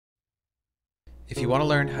If you want to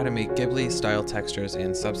learn how to make Ghibli-style textures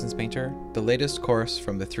in Substance Painter, the latest course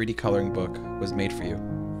from the 3D coloring book was made for you.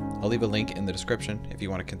 I'll leave a link in the description if you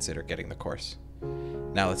want to consider getting the course.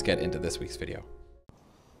 Now let's get into this week's video.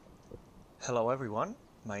 Hello everyone,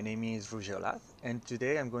 my name is Rugeolath, and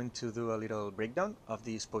today I'm going to do a little breakdown of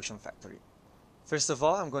this potion factory. First of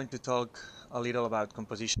all, I'm going to talk a little about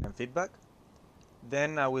composition and feedback.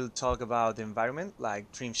 Then I will talk about the environment,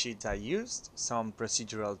 like Dreamsheets I used, some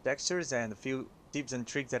procedural textures, and a few tips and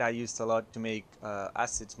tricks that I used a lot to make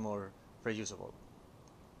assets more reusable.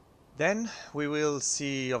 Then we will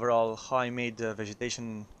see overall how I made the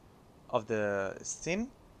vegetation of the scene.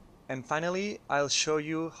 And finally, I'll show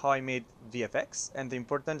you how I made VFX and the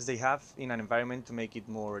importance they have in an environment to make it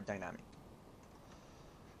more dynamic.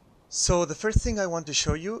 So the first thing I want to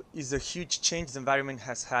show you is the huge change the environment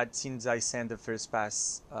has had since I sent the first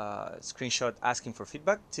pass screenshot asking for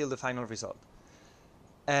feedback till the final result.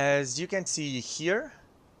 As you can see here,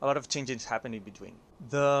 a lot of changes happened in between.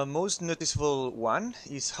 The most noticeable one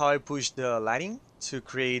is how I pushed the lighting to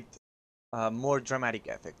create a more dramatic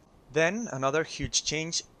effect. Then another huge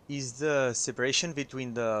change is the separation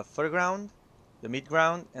between the foreground, the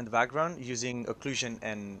midground, and the background using occlusion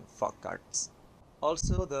and fog cards.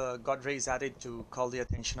 Also, the God rays added to call the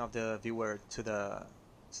attention of the viewer to the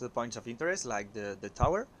points of interest, like the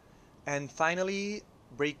tower. And finally,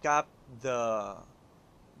 break up the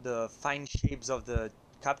fine shapes of the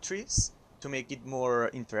cap trees to make it more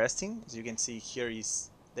interesting. As you can see here,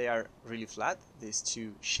 they are really flat, these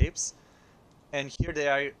two shapes. And here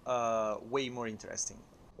they are way more interesting.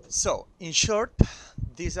 So, in short,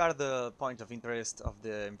 these are the points of interest of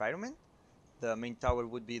the environment. The main tower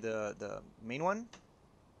would be the main one.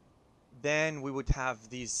 Then we would have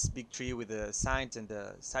this big tree with the signs and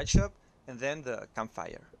the side shop, and then the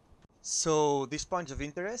campfire. So these points of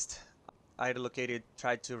interest, I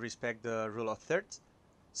try to respect the rule of thirds.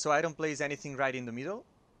 So I don't place anything right in the middle,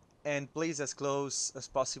 and place as close as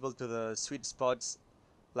possible to the sweet spots,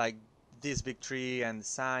 like this big tree and the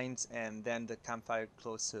signs, and then the campfire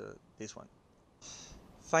close to this one.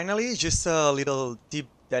 Finally, just a little tip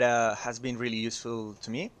that has been really useful to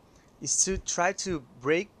me is to try to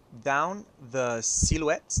break down the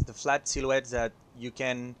silhouettes, the flat silhouettes that you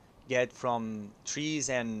can get from trees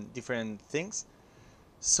and different things.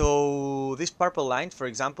 So this purple line, for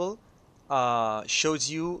example, shows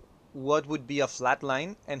you what would be a flat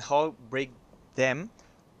line and how break them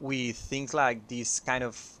with things like these kind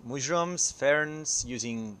of mushrooms, ferns,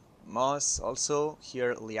 using moss also,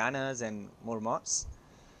 here lianas and more moss.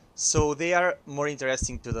 So they are more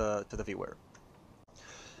interesting to the viewer.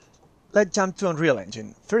 Let's jump to Unreal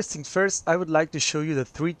Engine. First things first, I would like to show you the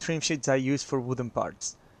 3 Dreamsheets I use for wooden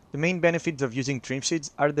parts. The main benefits of using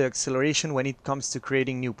Dreamsheets are the acceleration when it comes to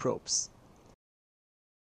creating new props.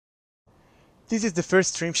 This is the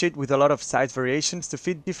first Dreamsheet with a lot of size variations to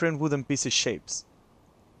fit different wooden pieces shapes.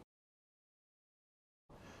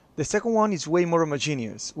 The second one is way more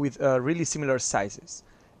homogeneous, with really similar sizes.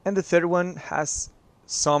 And the third one has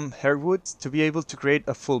some hardwoods to be able to create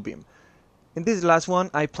a full beam. In this last one,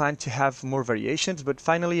 I plan to have more variations, but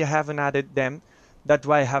finally I haven't added them. That's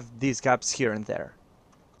why I have these gaps here and there.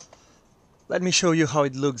 Let me show you how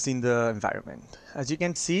it looks in the environment. As you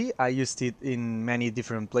can see, I used it in many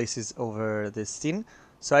different places over the scene,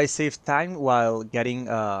 so I saved time while getting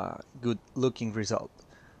a good looking result.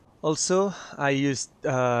 Also, I used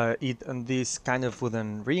it on these kind of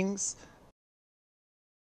wooden rings.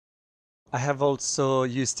 I have also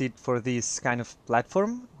used it for this kind of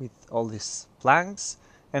platform with all these planks,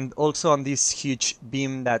 and also on this huge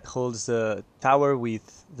beam that holds the tower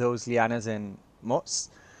with those lianas and moss.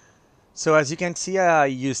 So as you can see, I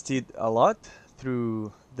used it a lot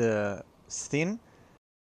through the scene.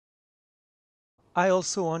 I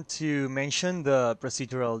also want to mention the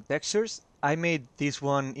procedural textures. I made this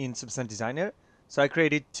one in Substance Designer, so I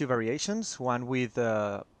created 2 variations, one with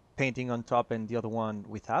painting on top and the other one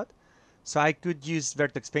without. So I could use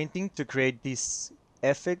vertex painting to create this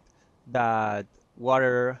effect that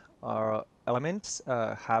water or elements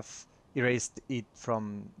have erased it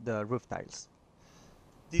from the roof tiles.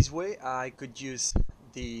 This way I could use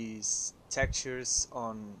these textures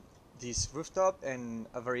on this rooftop and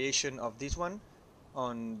a variation of this one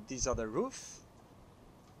on this other roof,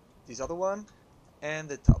 this other one, and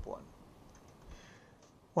the top one.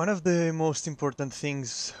 One of the most important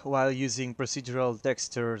things while using procedural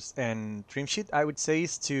textures and Dreamsheet, I would say,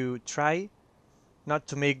 is to try not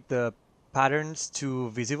to make the patterns too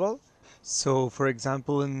visible. So for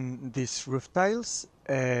example, in these roof tiles,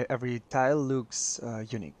 every tile looks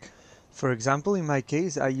unique. For example, in my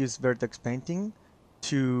case, I use vertex painting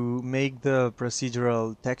to make the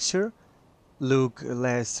procedural texture look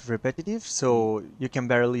less repetitive, so you can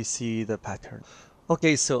barely see the pattern.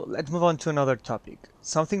 Okay, so let's move on to another topic.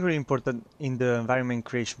 Something really important in the environment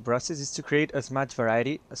creation process is to create as much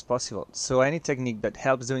variety as possible. So any technique that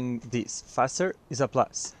helps doing this faster is a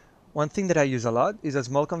plus. One thing that I use a lot is a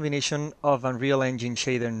small combination of Unreal Engine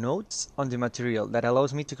shader nodes on the material that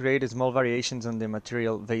allows me to create small variations on the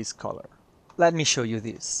material base color. Let me show you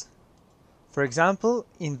this. For example,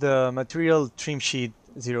 in the material Dreamsheet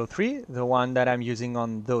 03, the one that I'm using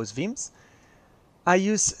on those beams, I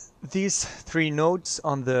use these three nodes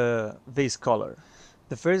on the base color.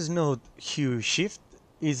 The first node, hue shift,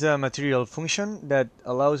 is a material function that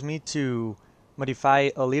allows me to modify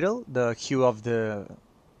a little the hue of the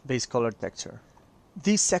base color texture.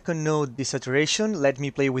 This second node, desaturation, let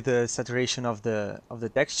me play with the saturation of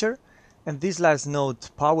the texture, and this last node,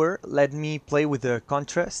 power, let me play with the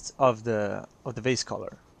contrast of the base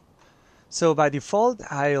color. So by default,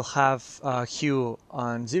 I'll have hue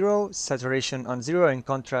on 0, saturation on 0, and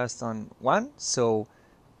contrast on 1. So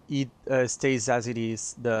it stays as it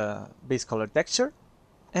is the base color texture.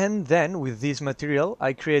 And then with this material,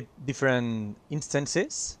 I create different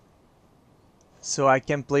instances so I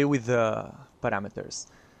can play with the parameters.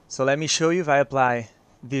 So let me show you if I apply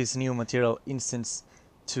this new material instance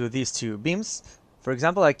to these two beams. For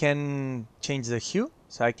example, I can change the hue,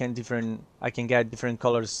 so I can get different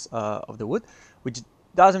colors of the wood, which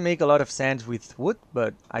doesn't make a lot of sense with wood,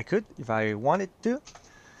 but I could if I wanted to.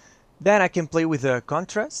 Then I can play with the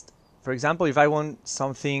contrast. For example, if I want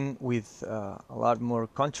something with a lot more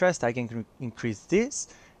contrast, I can increase this.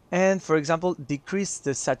 And for example, decrease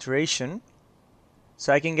the saturation,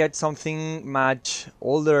 so I can get something much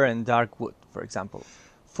older and dark wood, for example.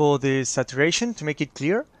 For the saturation, to make it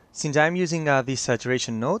clear, since I'm using this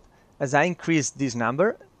saturation node, as I increase this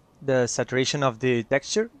number, the saturation of the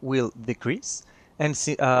texture will decrease. And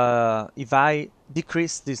if I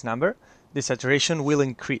decrease this number, the saturation will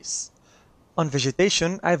increase. On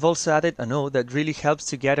vegetation, I've also added a node that really helps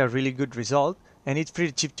to get a really good result, and it's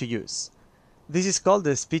pretty cheap to use. This is called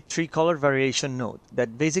the speed tree color variation node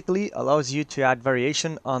that basically allows you to add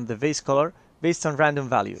variation on the base color based on random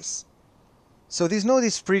values. So this node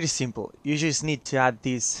is pretty simple. You just need to add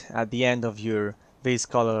this at the end of your base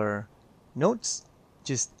color nodes.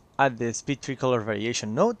 Just add the speed tree color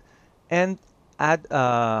variation node and add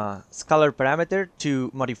a scalar parameter to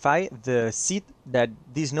modify the seed that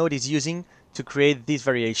this node is using to create this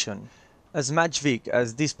variation. As much big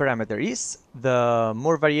as this parameter is, the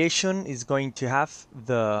more variation is going to have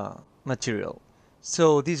the material.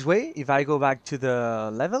 So this way, if I go back to the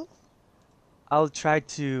level, I'll try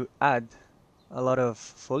to add a lot of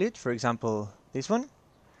foliage. For example, this one.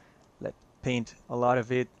 Let's paint a lot of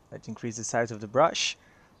it. Let's increase the size of the brush.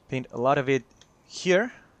 Paint a lot of it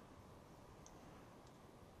here.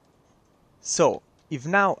 So if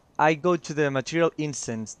now I go to the material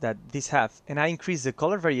instance that this have and I increase the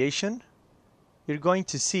color variation, you're going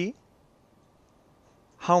to see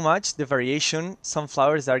how much the variation some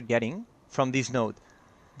flowers are getting from this node.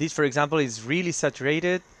 This, for example, is really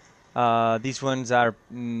saturated. These ones are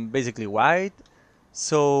basically white.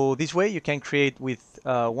 So this way you can create with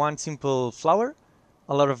one simple flower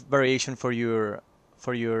a lot of variation for your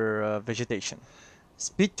vegetation.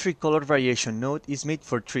 Speed tree color variation node is made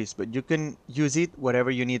for trees, but you can use it wherever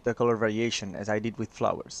you need the color variation, as I did with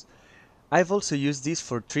flowers. I've also used this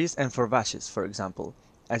for trees and for bushes, for example.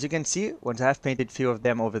 As you can see, once I have painted few of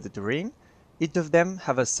them over the terrain, each of them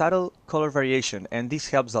have a subtle color variation, and this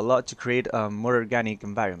helps a lot to create a more organic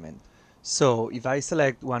environment. So if I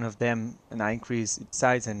select one of them and I increase its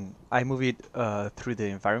size and I move it through the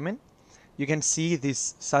environment, you can see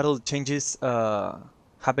these subtle changes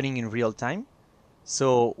happening in real time.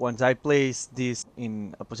 So once I place this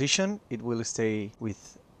in a position, it will stay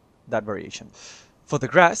with that variation. For the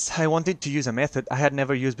grass, I wanted to use a method I had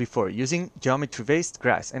never used before, using geometry-based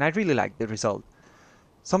grass, and I really liked the result.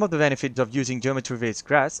 Some of the benefits of using geometry-based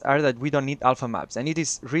grass are that we don't need alpha maps, and it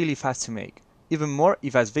is really fast to make. Even more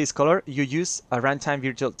if as base color you use a runtime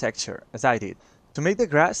virtual texture, as I did. To make the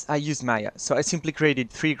grass, I used Maya, so I simply created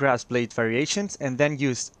 3 grass blade variations and then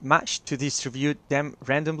used Mesh to distribute them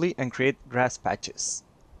randomly and create grass patches.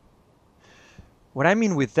 What I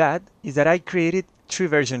mean with that is that I created 3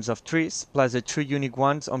 versions of trees plus the 2 unique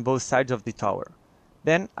ones on both sides of the tower.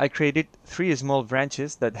 Then I created 3 small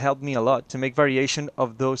branches that helped me a lot to make variation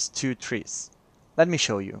of those 2 trees. Let me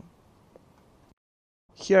show you.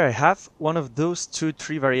 Here I have one of those 2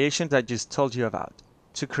 tree variations I just told you about.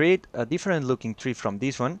 To create a different looking tree from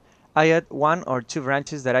this one, I add 1 or 2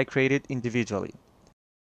 branches that I created individually.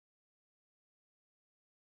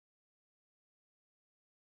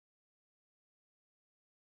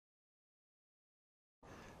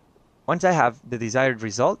 Once I have the desired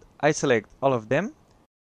result, I select all of them,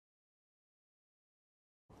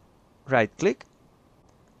 right-click,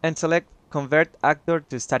 and select Convert Actor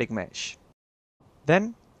to Static Mesh.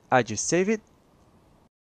 Then I just save it,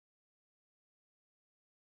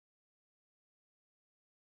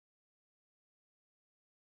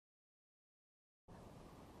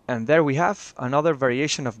 and there we have another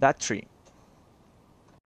variation of that tree.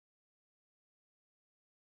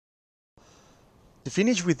 To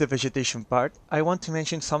finish with the vegetation part, I want to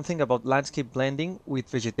mention something about landscape blending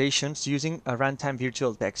with vegetations using a runtime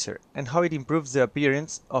virtual texture and how it improves the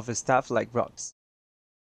appearance of stuff like rocks.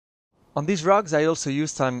 On these rocks I also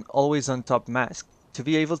used an always on top mask to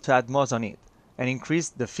be able to add moss on it and increase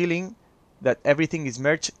the feeling that everything is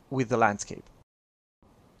merged with the landscape.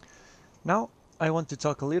 Now I want to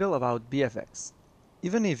talk a little about VFX.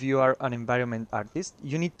 Even if you are an environment artist,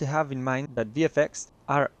 you need to have in mind that VFX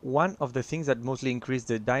are one of the things that mostly increase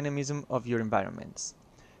the dynamism of your environments.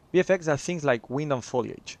 VFX are things like wind and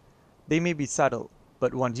foliage. They may be subtle,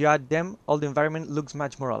 but once you add them, all the environment looks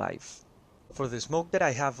much more alive. For the smoke that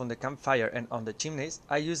I have on the campfire and on the chimneys,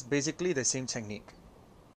 I use basically the same technique.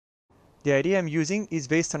 The idea I'm using is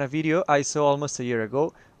based on a video I saw almost a year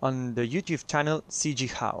ago on the YouTube channel CG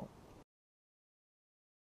How.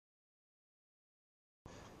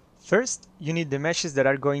 First, you need the meshes that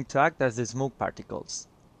are going to act as the smoke particles.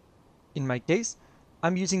 In my case,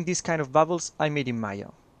 I'm using this kind of bubbles I made in Maya.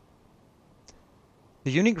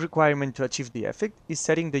 The unique requirement to achieve the effect is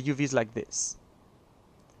setting the UVs like this.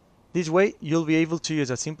 This way, you'll be able to use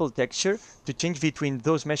a simple texture to change between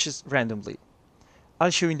those meshes randomly.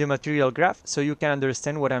 I'll show you in the material graph so you can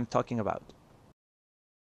understand what I'm talking about.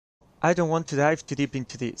 I don't want to dive too deep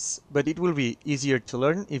into this, but it will be easier to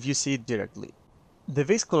learn if you see it directly. The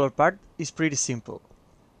base color part is pretty simple.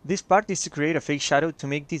 This part is to create a fake shadow to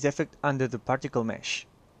make this effect under the particle mesh.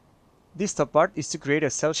 This top part is to create a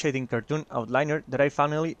cel shading cartoon outliner that I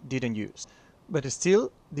finally didn't use. But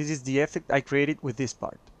still, this is the effect I created with this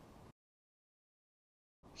part.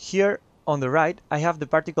 Here, on the right, I have the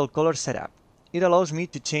particle color set up. It allows me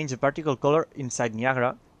to change the particle color inside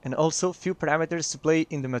Niagara, and also few parameters to play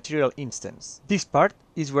in the material instance. This part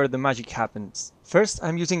is where the magic happens. First,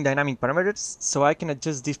 I'm using dynamic parameters, so I can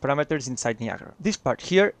adjust these parameters inside Niagara. This part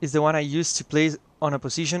here is the one I use to place on a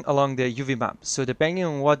position along the UV map, so depending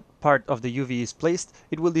on what part of the UV is placed,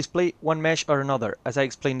 it will display one mesh or another, as I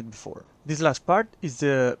explained before. This last part is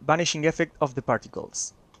the vanishing effect of the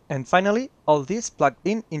particles. And finally, all this plugged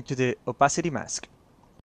in into the opacity mask.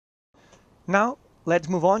 Now, let's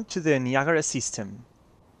move on to the Niagara system.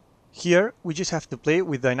 Here, we just have to play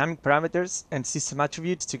with dynamic parameters and system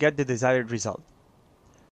attributes to get the desired result.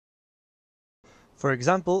 For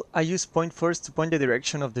example, I use point force to point the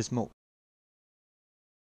direction of the smoke.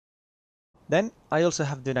 Then, I also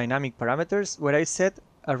have the dynamic parameters where I set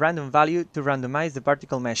a random value to randomize the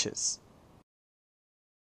particle meshes.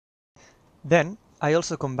 Then, I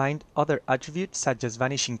also combined other attributes such as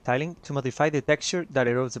vanishing tiling to modify the texture that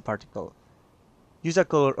erodes the particle. Use a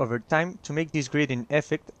color over time to make this gradient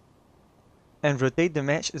effect and rotate the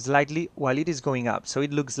mesh slightly while it is going up so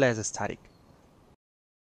it looks less static.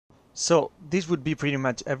 So, this would be pretty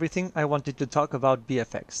much everything I wanted to talk about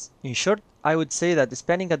VFX. In short, I would say that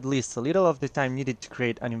spending at least a little of the time needed to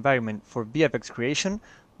create an environment for VFX creation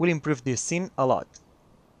will improve this scene a lot.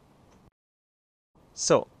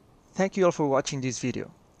 So, thank you all for watching this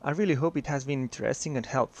video. I really hope it has been interesting and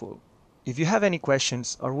helpful. If you have any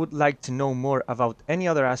questions or would like to know more about any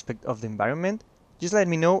other aspect of the environment, just let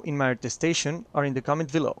me know in my Artstation or in the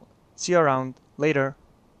comment below. See you around. Later.